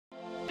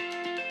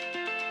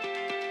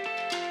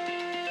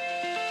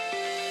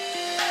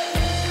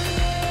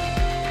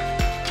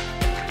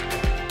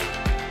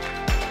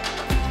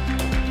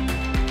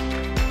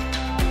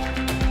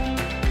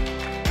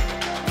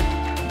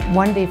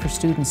One Day for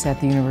Students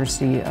at the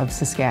University of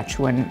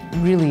Saskatchewan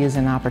really is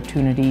an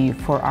opportunity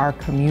for our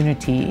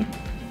community,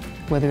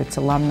 whether it's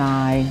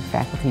alumni,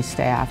 faculty,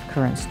 staff,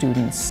 current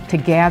students, to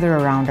gather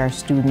around our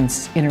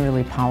students in a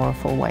really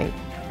powerful way.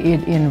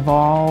 It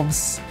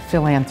involves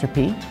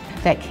philanthropy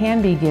that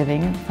can be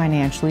giving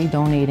financially,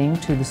 donating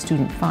to the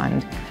student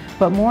fund,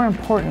 but more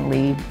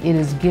importantly, it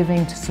is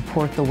giving to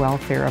support the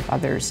welfare of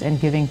others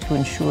and giving to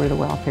ensure the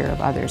welfare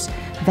of others.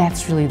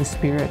 That's really the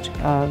spirit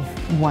of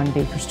One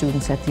Day for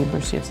Students at the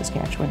University of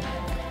Saskatchewan.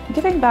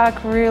 Giving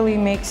back really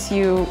makes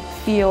you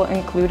feel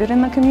included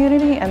in the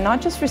community and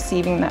not just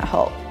receiving that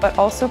help, but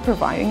also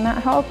providing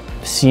that help.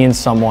 Seeing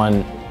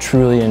someone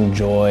truly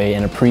enjoy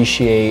and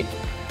appreciate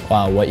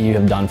what you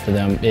have done for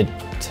them,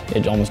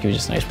 it almost gives you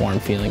just a nice warm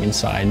feeling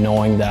inside,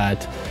 knowing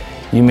that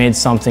you made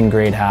something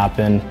great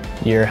happen,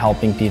 you're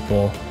helping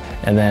people,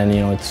 and then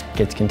it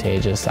gets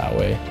contagious that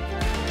way.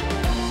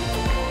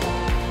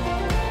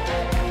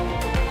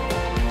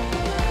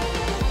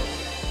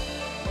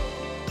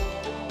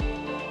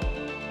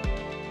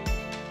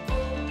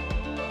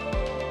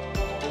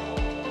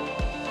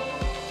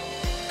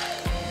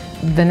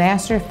 The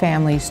Nassar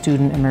Family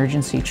Student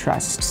Emergency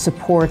Trust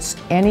supports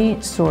any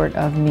sort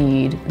of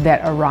need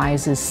that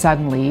arises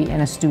suddenly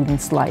in a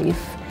student's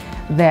life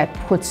that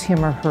puts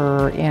him or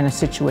her in a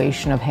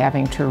situation of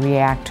having to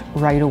react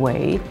right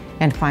away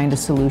and find a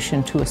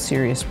solution to a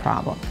serious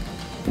problem.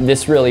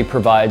 This really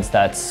provides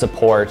that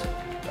support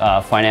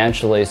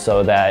financially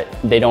so that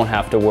they don't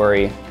have to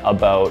worry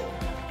about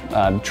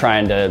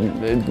trying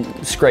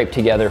to scrape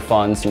together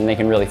funds, and they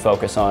can really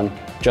focus on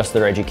just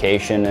their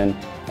education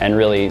and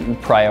really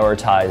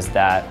prioritize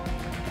that,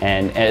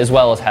 and as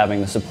well as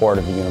having the support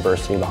of the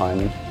university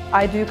behind them.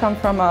 I do come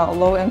from a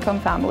low-income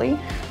family,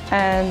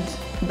 and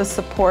the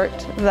support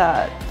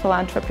that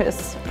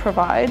philanthropists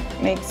provide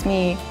makes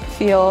me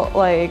feel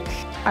like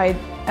I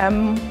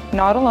am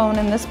not alone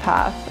in this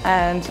path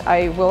and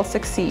I will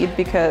succeed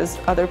because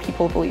other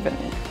people believe in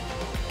me.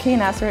 Kay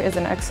Nassar is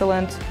an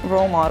excellent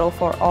role model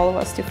for all of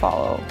us to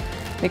follow,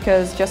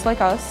 because just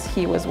like us,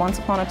 he was once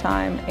upon a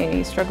time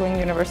a struggling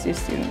university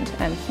student,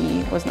 and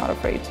he was not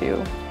afraid to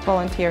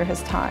volunteer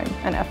his time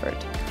and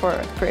effort for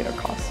a greater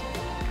cause.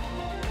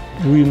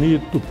 We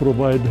need to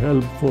provide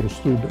help for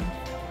students,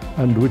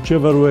 and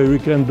whichever way we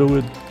can do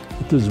it,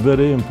 it is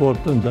very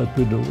important that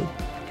we do it.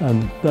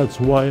 And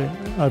that's why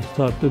I've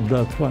started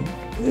that fund.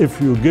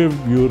 If you give,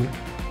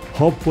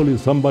 hopefully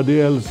somebody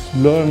else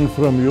learn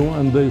from you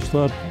and they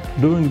start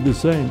doing the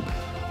same.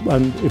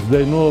 And if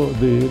they know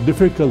the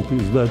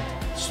difficulties that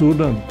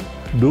students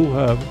do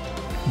have,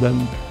 then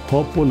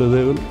hopefully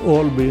they will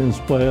all be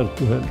inspired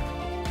to help.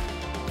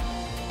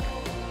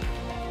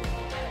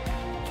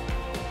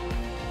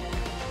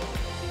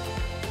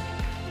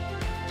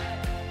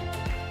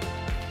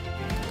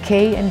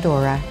 Kay and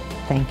Dora,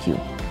 thank you.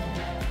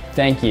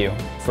 Thank you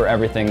for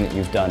everything that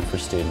you've done for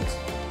students.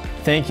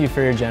 Thank you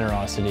for your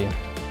generosity.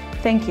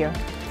 Thank you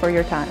for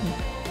your time.